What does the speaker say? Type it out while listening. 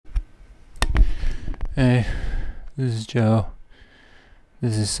Hey, this is Joe.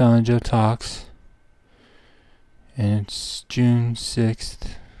 This is Silent Joe Talks, and it's June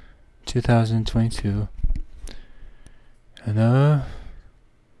 6th, 2022. And,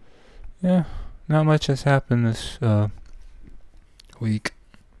 yeah, not much has happened this, week.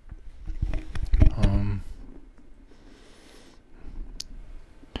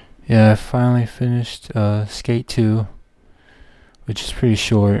 Yeah, I finally finished, Skate 2, which is pretty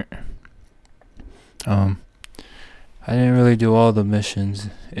short. I didn't really do all the missions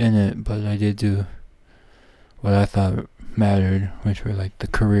in it, but I did do what I thought mattered, which were like the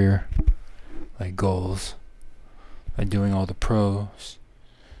career, like goals, like doing all the pros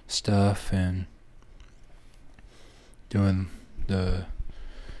stuff and doing the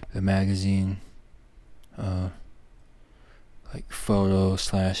magazine, like photo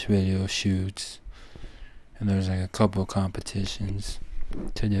slash video shoots, and there's like a couple competitions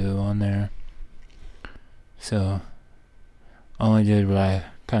to do on there. So I only did what I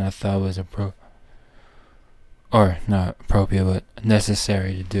kind of thought was or not appropriate, but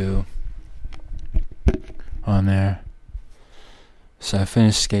necessary to do on there. So I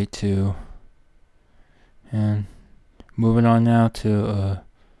finished Skate 2, and moving on now to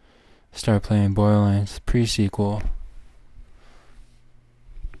start playing Borderlands Pre-Sequel,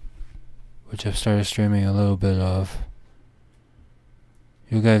 which I've started streaming a little bit of.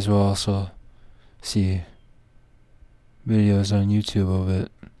 You guys will also see videos on YouTube of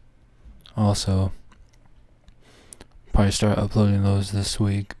it. Also, probably start uploading those this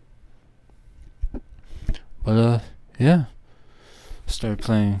week. But yeah, start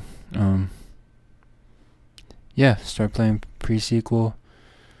playing. Start playing Pre-Sequel.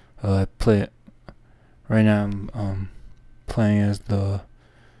 I play it right now. I'm playing as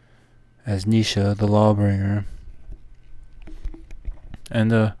Nisha, the Lawbringer,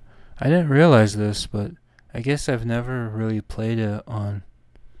 and I didn't realize this, but I guess I've never really played it on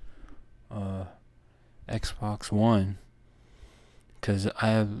Xbox One, because I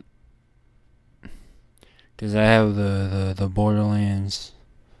have the Borderlands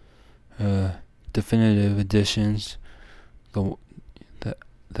definitive editions, the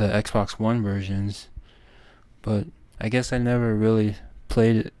Xbox One versions, but I guess I never really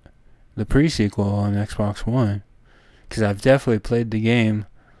played it, the pre-sequel on Xbox One, because I've definitely played the game,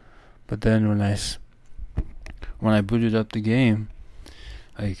 but then when I booted up the game,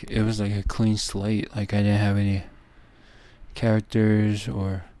 like, it was like a clean slate. Like, I didn't have any characters,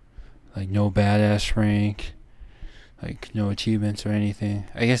 or like no badass rank, like no achievements or anything.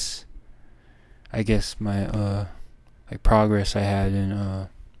 I guess my like progress I had in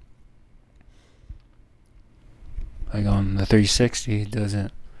like on the 360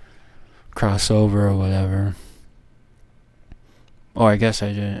 doesn't cross over or whatever. Or I guess I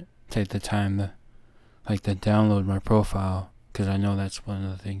didn't take the time to download my profile, because I know that's one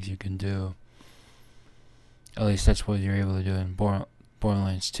of the things you can do. At least that's what you're able to do in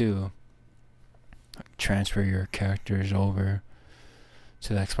Borderlands 2. Like, transfer your characters over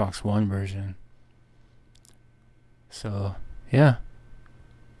to the Xbox One version. So, yeah.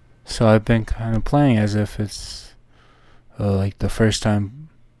 So I've been kind of playing as if it's like the first time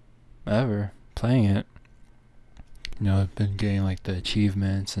ever playing it. You know, I've been getting like the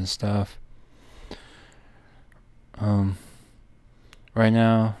achievements and stuff. Right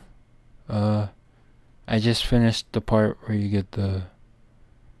now, I just finished the part where you get the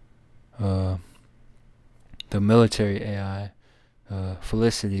military AI,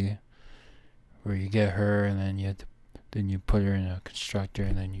 Felicity, where you get her, and then you put her in a constructor,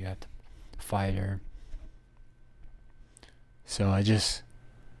 and then you have to fight her. So I just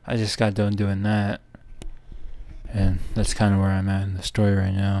got done doing that, and that's kind of where I'm at in the story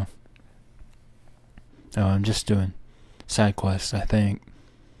right now. I'm just doing side quests, I think.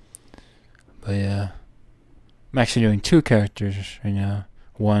 But yeah, I'm actually doing two characters right now.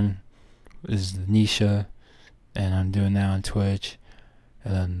 One is Nisha, and I'm doing that on Twitch.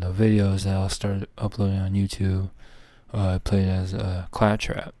 And then the videos that I'll start uploading on YouTube, I played as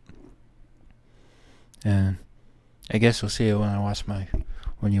Claptrap. And I guess you'll see it when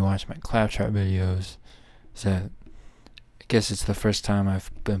you watch my Claptrap videos. So I guess it's the first time I've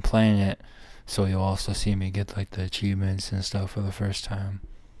been playing it, so you'll also see me get like the achievements and stuff for the first time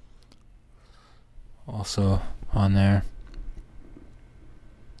also on there.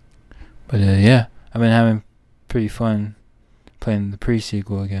 But yeah, I've been having pretty fun playing the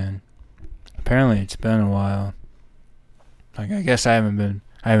pre-sequel again. Apparently it's been a while. Like, I guess I haven't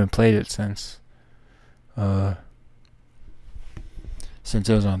played it since it was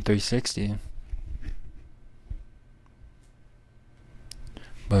on 360.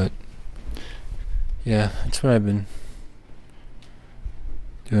 But yeah, that's what I've been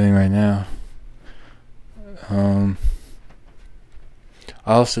doing right now. I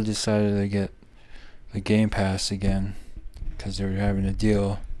also decided to get the Game Pass again because they were having a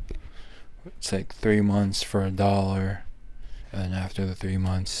deal. It's like 3 months for $1, and after the 3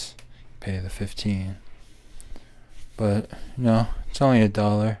 months, pay the 15. But it's only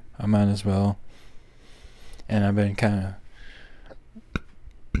 $1. I might as well. And I've been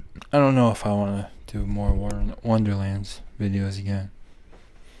I don't know if I want to do more Wonderlands videos again.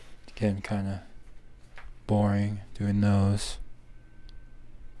 It's getting kind of boring doing those.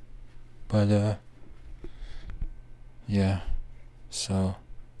 But yeah. So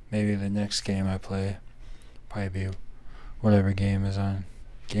maybe the next game I play probably be whatever game is on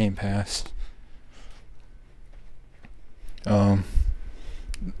Game Pass.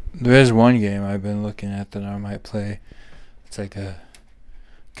 There is one game I've been looking at that I might play. It's like a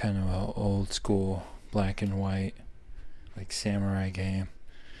kind of a old school black and white like samurai game.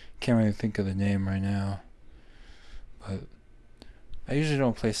 Can't really think of the name right now. But I usually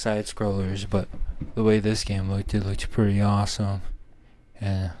don't play side scrollers, but the way this game looked, it looked pretty awesome.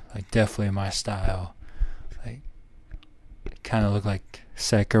 And like definitely my style. Like it kinda looked like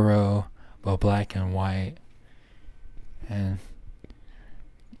Sekiro but black and white. And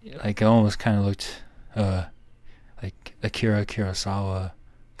like it almost kinda looked like Akira Kurosawa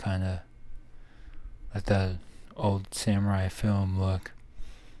kinda like that old samurai film look.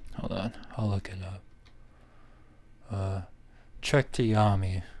 Hold on, I'll look it up. Trek to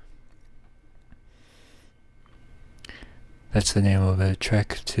Yami. That's the name of it.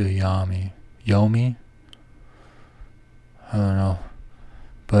 Trek to Yami. Yomi? I don't know.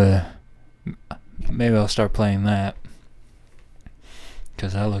 But maybe I'll start playing that.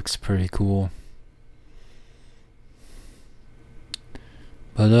 Because that looks pretty cool.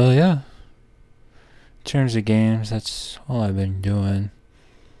 But yeah. In terms of games, that's all I've been doing.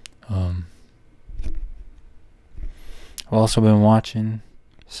 I've also been watching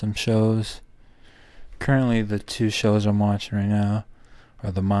some shows. Currently, the 2 shows I'm watching right now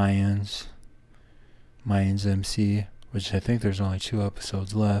are the Mayans MC, which I think there's only 2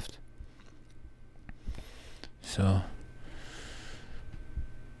 episodes left. So,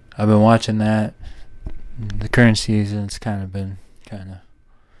 I've been watching that. The current season's been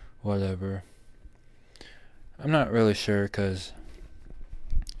whatever. I'm not really sure because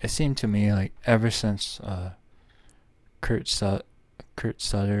it seemed to me like ever since Kurt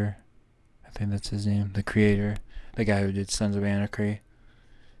Sutter, I think that's his name, the creator, the guy who did Sons of Anarchy.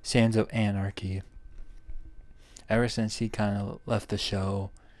 Ever since he kind of left the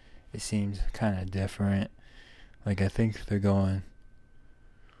show, it seems kind of different. Like I think they're going,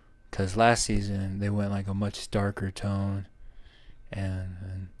 because last season they went like a much darker tone,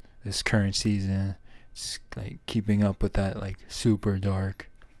 and this current season it's like keeping up with that like super dark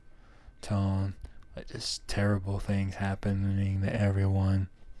tone. Like just terrible things happening to everyone.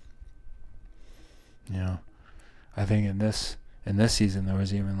 I think in this season there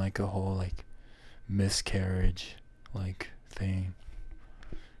was even like a whole like miscarriage like thing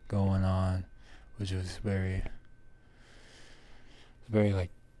going on, which was very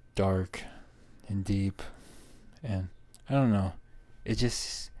like dark and deep, and I don't know. It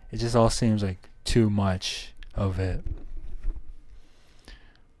just all seems like too much of it.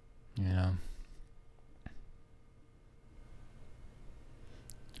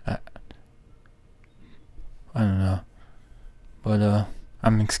 I don't know, but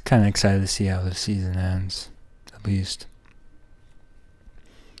I'm kind of excited to see how the season ends, at least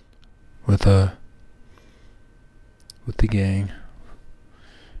with the gang,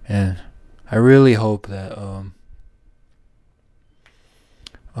 and I really hope that I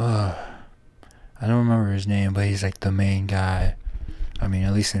don't remember his name, but he's like the main guy. I mean,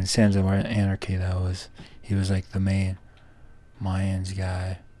 at least in Sons of Anarchy, he was like the main Mayans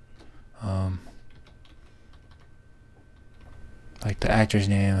guy. Like the actor's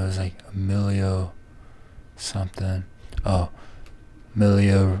name was like Emilio something. Oh,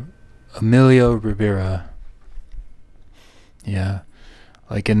 Emilio Rivera. Yeah,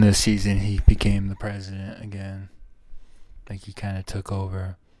 like in this season he became the president again. Like he kind of took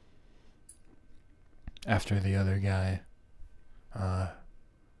over after the other guy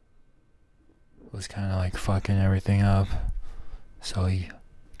was kind of like fucking everything up. So he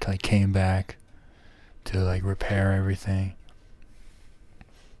like came back to like repair everything.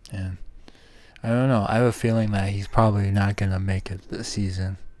 And I don't know, I have a feeling that he's probably not gonna make it this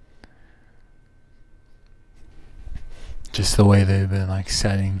season. Just the way they've been like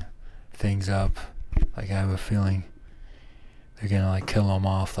setting things up. Like I have a feeling they're gonna like kill him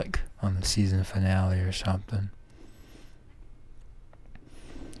off like on the season finale or something.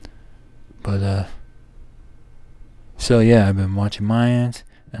 But so yeah, I've been watching Mayans,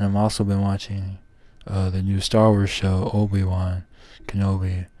 and I've also been watching the new Star Wars show, Obi-Wan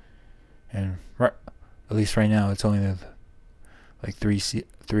Kenobi, and at least right now it's only like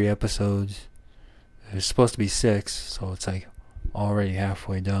three episodes. There's supposed to be 6, so it's like already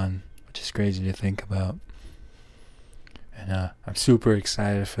halfway done, which is crazy to think about. And I'm super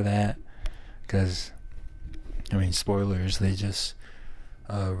excited for that, because I mean, spoilers, they just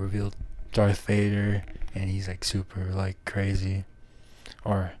revealed Darth Vader, and he's like super like crazy,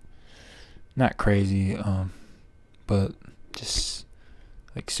 or not crazy, but just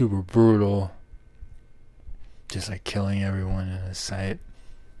like super brutal, just like killing everyone in his sight.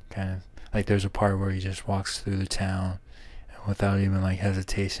 Kind of like there's a part where he just walks through the town and without even like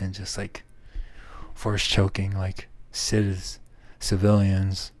hesitation, just like force choking like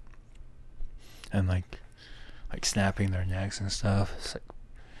civilians, and like snapping their necks and stuff. It's like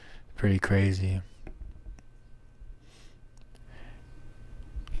pretty crazy.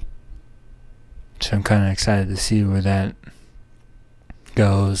 So I'm kind of excited to see where that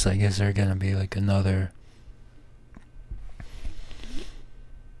goes. Like, is there gonna be like another?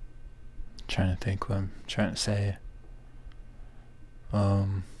 Trying to think what I'm trying to say.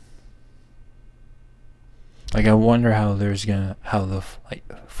 Like, I wonder how the like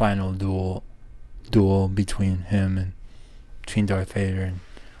final duel between Darth Vader and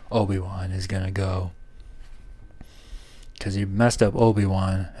Obi-Wan is gonna go, because he messed up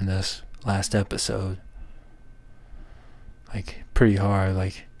Obi-Wan in this last episode like pretty hard.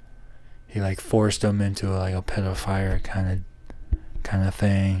 Like, he like forced him into like a pit of fire kind of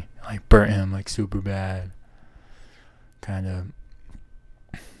thing, like burnt him like super bad, kind of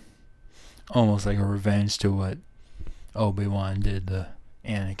almost like a revenge to what Obi-Wan did to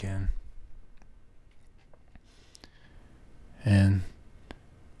Anakin. And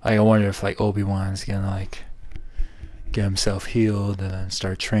like, I wonder if like Obi-Wan's gonna like get himself healed and then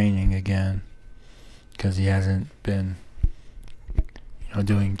start training again, because he hasn't been,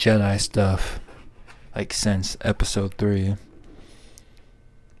 doing Jedi stuff like since episode 3.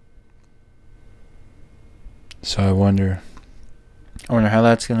 So I wonder how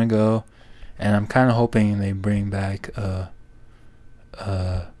that's gonna go, and I'm kind of hoping they bring back Liam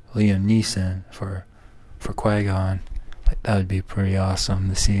Neeson for Qui-Gon. Like, that would be pretty awesome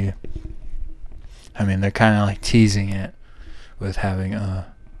to see. I mean, they're kind of like teasing it with having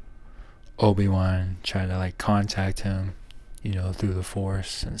Obi-Wan try to like contact him, through the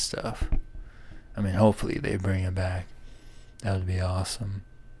Force and stuff. I mean, hopefully they bring it back. That would be awesome.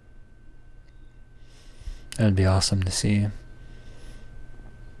 That would be awesome to see.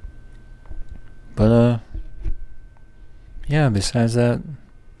 But yeah, besides that,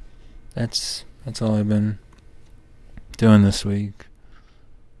 that's all I've been doing this week.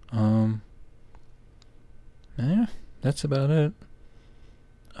 Yeah, that's about it.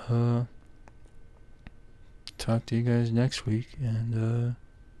 Talk to you guys next week, and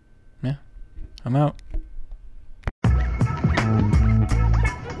yeah, I'm out.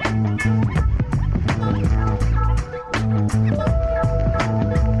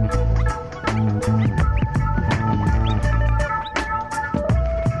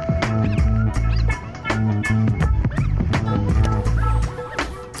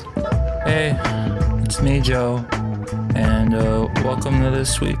 Hey, it's me, Joe, and welcome to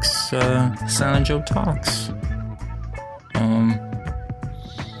this week's Silent Joe Talks.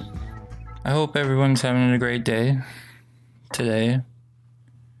 I hope everyone's having a great day today,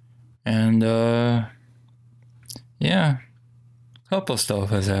 and yeah, a couple stuff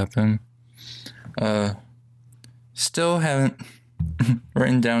has happened. Still haven't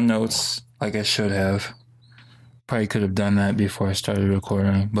written down notes like I should have. Probably could have done that before I started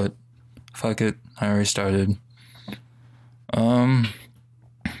recording, but fuck it, I already started. But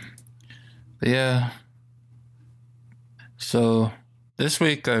yeah. So this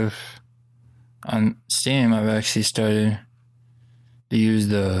week on Steam I've actually started to use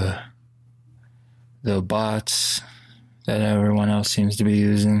the bots that everyone else seems to be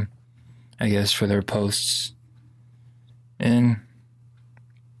using, I guess, for their posts. And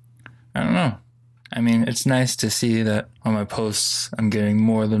I don't know. I mean, it's nice to see that on my posts I'm getting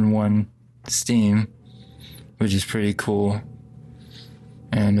more than one Steam, which is pretty cool.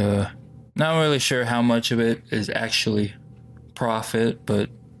 And not really sure how much of it is actually profit, but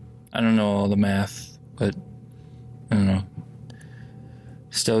I don't know all the math, but I don't know.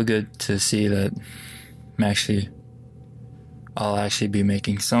 Still good to see that I'll actually be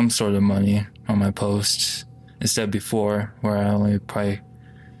making some sort of money on my posts instead of before, where I only probably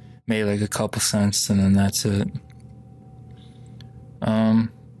made like a couple cents and then that's it.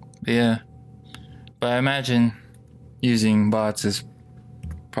 Yeah. But I imagine using bots is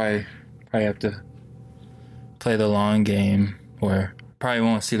probably have to play the long game, where probably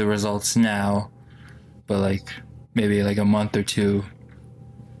won't see the results now, but like maybe like a month or two,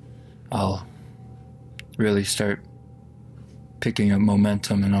 I'll really start picking up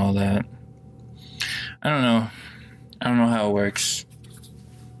momentum and all that. I don't know how it works.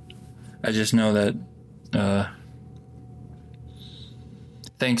 I just know that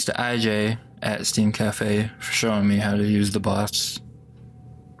thanks to IJ at Steam Cafe for showing me how to use the bots.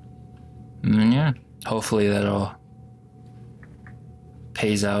 And then, yeah, hopefully that all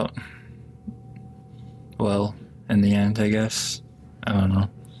pays out well in the end, I guess. I don't know.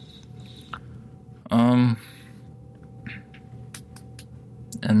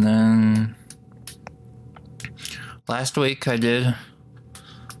 And then last week I did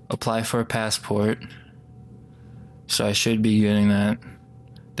apply for a passport, so I should be getting that.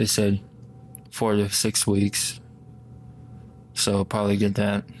 They said 4 to 6 weeks, so I'll probably get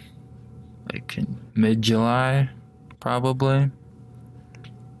that like in mid-July, probably.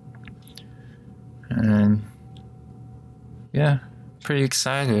 And yeah, pretty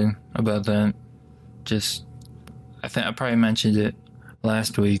excited about that. I think I probably mentioned it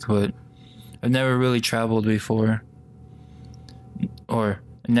last week, but I've never really traveled before, or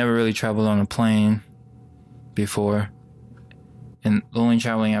never really traveled on a plane before. And the only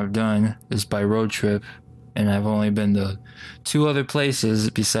traveling I've done is by road trip, and I've only been to 2 other places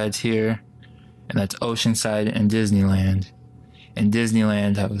besides here, and that's Oceanside and Disneyland. And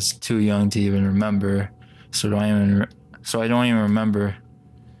Disneyland, I was too young to even remember, so I don't even remember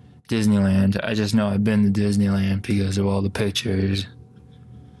Disneyland. I just know I've been to Disneyland because of all the pictures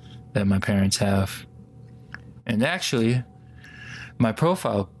that my parents have. And actually, my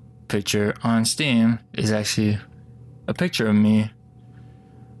profile picture on Steam is actually a picture of me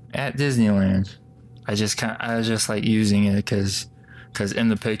at Disneyland. I was just like using it because in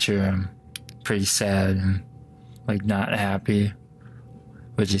the picture I'm pretty sad and like not happy,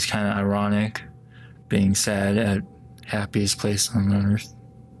 which is kind of ironic, being sad at happiest place on earth.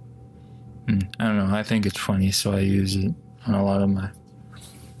 I don't know, I think it's funny, so I use it on a lot of my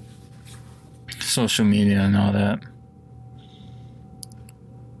social media and all that.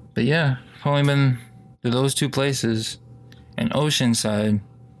 But yeah, I've only been to those 2 places. And Oceanside,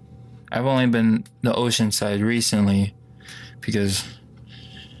 I've only been to Oceanside recently because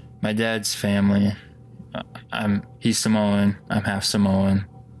my dad's family, he's Samoan, I'm half Samoan,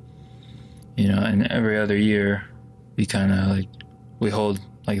 and every other year we hold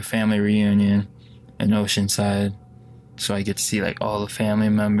like a family reunion in Oceanside, so I get to see like all the family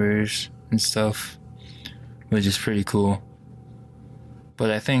members and stuff, which is pretty cool.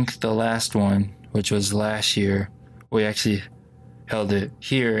 But I think the last one, which was last year, we actually held it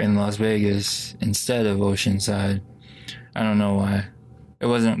here in Las Vegas instead of Oceanside. I don't know why. It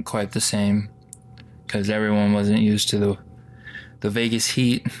wasn't quite the same because everyone wasn't used to the Vegas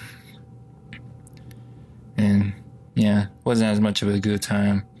heat. And yeah, wasn't as much of a good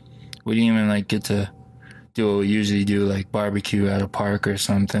time. We didn't even like get to do what we usually do, like barbecue at a park or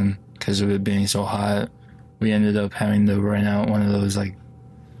something, because of it being so hot. We ended up having to rent out one of those like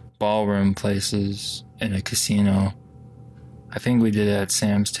ballroom places in a casino. I think we did it at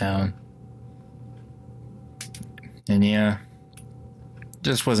Sam's Town. And yeah,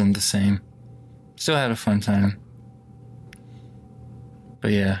 just wasn't the same. Still had a fun time.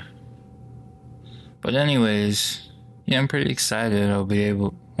 But yeah. But anyways, yeah, I'm pretty excited. I'll be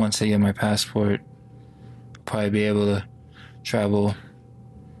able, once I get my passport, probably be able to travel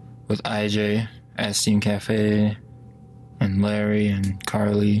with IJ at Steam Cafe and Larry and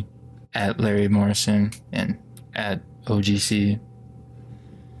Carly at Larry Morrison and at OGC.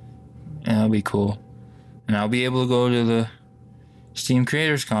 And that'll be cool. And I'll be able to go to the Steam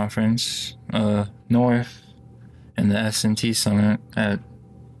Creators Conference North and the SMT Summit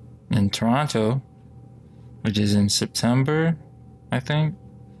in Toronto, which is in September, I think,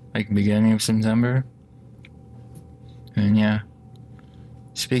 like beginning of September. And yeah,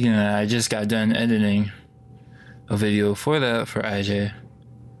 speaking of that, I just got done editing a video for that for IJ.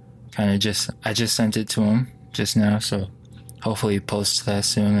 I just sent it to him just now, so hopefully he posts that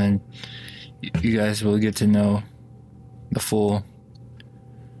soon, and you guys will get to know the full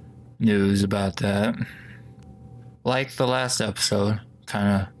news about that. Like the last episode,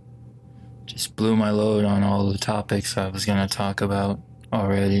 kind of just blew my load on all the topics I was going to talk about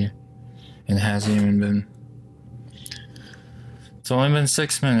already, and it hasn't even been, it's only been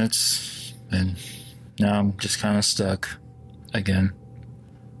 6 minutes, and now I'm just kind of stuck again.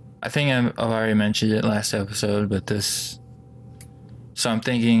 I think I've already mentioned it last episode, but so I'm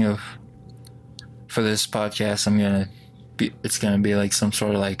thinking of, for this podcast, it's gonna be like some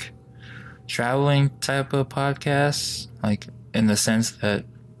sort of like traveling type of podcast, like in the sense that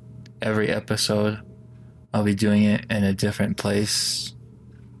every episode I'll be doing it in a different place.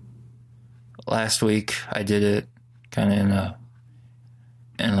 Last week I did it kind of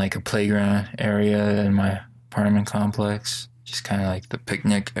in like a playground area in my apartment complex, just kind of like the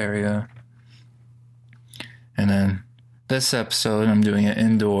picnic area. And then this episode I'm doing it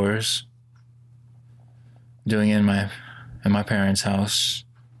indoors, doing it in my parents' house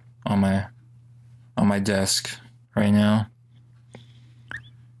on my desk right now.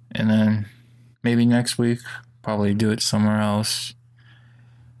 And then maybe next week probably do it somewhere else.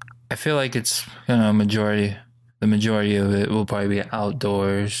 I feel like it's the majority of it will probably be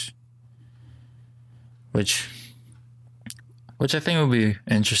outdoors, which I think will be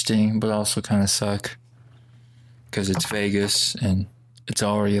interesting, but also kind of suck because it's Vegas and it's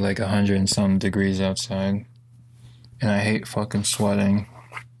already like 100 and some degrees outside, and I hate fucking sweating.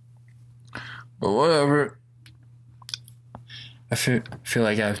 But whatever. I feel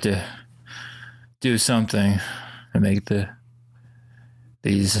like I have to do something to make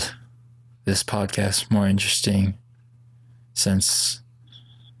this podcast more interesting, since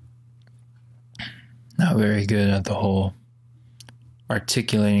not very good at the whole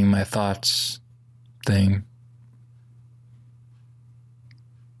articulating my thoughts thing,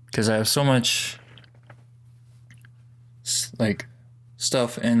 because I have so much like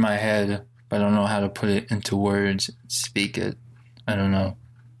stuff in my head, but I don't know how to put it into words, speak it. I don't know.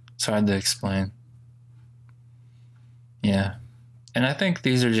 It's hard to explain. Yeah. And I think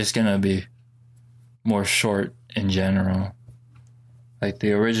these are just gonna be more short in general. Like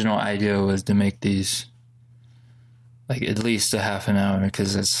the original idea was to make these like at least a half an hour,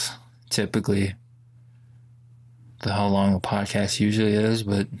 because it's typically how long a podcast usually is.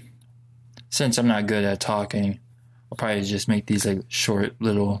 But since I'm not good at talking, I'll probably just make these like short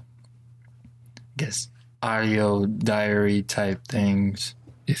little, I guess, audio diary type things,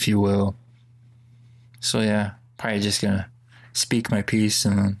 if you will. So yeah, probably just gonna speak my piece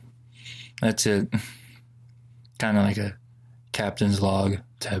and then that's it. Kind of like a captain's log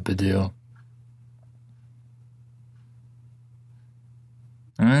type of deal.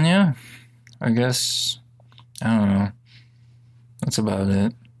 And then yeah, I guess, I don't know, that's about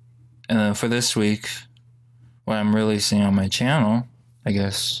it. And then for this week, what I'm releasing on my channel, I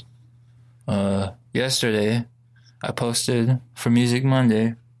guess, yesterday I posted for Music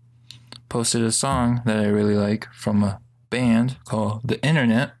Monday, posted a song that I really like from a band called The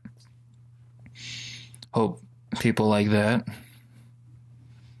Internet. Hope people like that.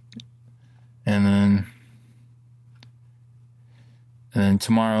 And then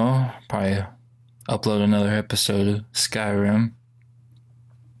tomorrow probably upload another episode of Skyrim.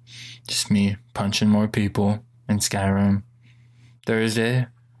 Just me punching more people in Skyrim. Thursday,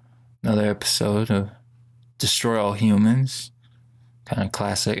 another episode of Destroy All Humans, kind of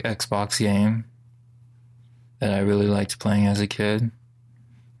classic Xbox game that I really liked playing as a kid,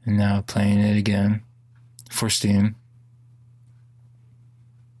 and now playing it again for Steam.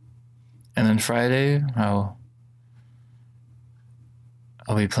 And then Friday, I'll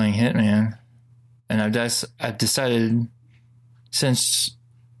be playing Hitman, and I've decided,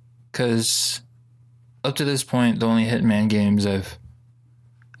 because up to this point the only Hitman games I've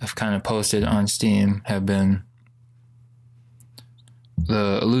kind of posted on Steam have been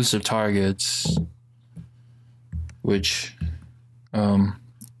the Elusive Targets, which,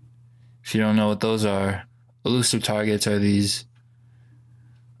 if you don't know what those are, Elusive Targets are these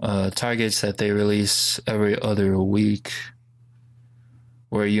targets that they release every other week,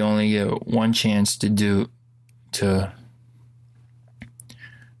 where you only get one chance they're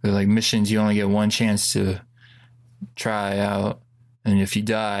like missions you only get one chance to try out, and if you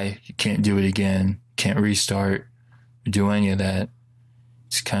die, you can't do it again, can't restart or do any of that.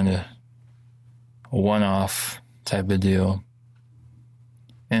 It's kind of a one-off type of deal.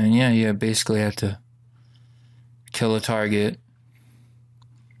 And yeah, you basically have to kill a target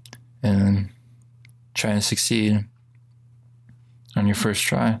and try and succeed on your first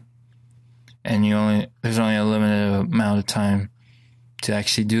try. And there's only a limited amount of time to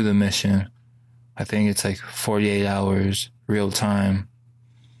actually do the mission. I think it's like 48 hours real time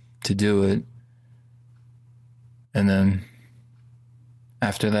to do it. And then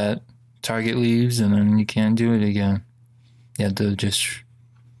after that, target leaves and then you can't do it again. You have to just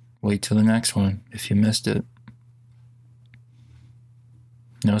wait till the next one if you missed it.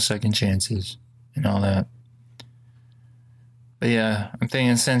 No second chances. and all that. But yeah, I'm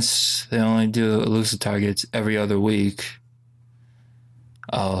thinking since they only do elusive targets every other week,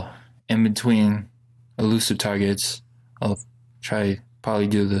 in between elusive targets, I'll probably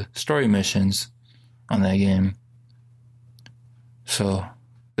do the story missions on that game. So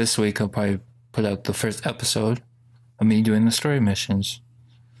this week I'll probably put out the first episode of me doing the story missions,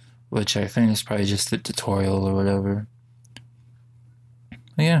 which I think is probably just the tutorial or whatever.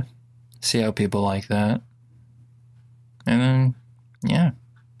 But yeah, see how people like that. And then, yeah,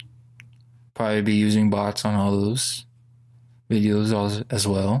 probably be using bots on all those videos as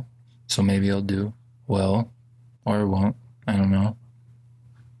well. So maybe I'll do well, or it won't. I don't know.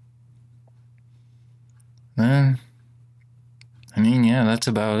 Then, I mean, yeah, that's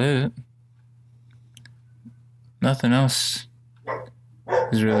about it. Nothing else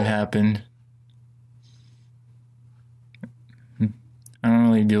has really happened. I don't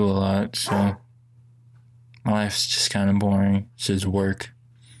really do a lot, so my life's just kind of boring. It's just work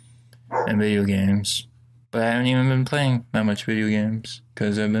and video games. But I haven't even been playing that much video games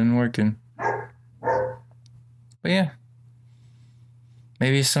because I've been working. But yeah,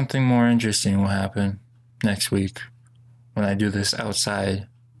 maybe something more interesting will happen next week when I do this outside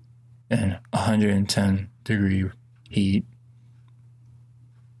in 110-degree heat.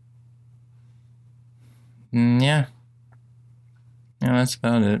 Yeah, that's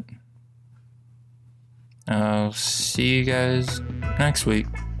about it. I'll see you guys next week.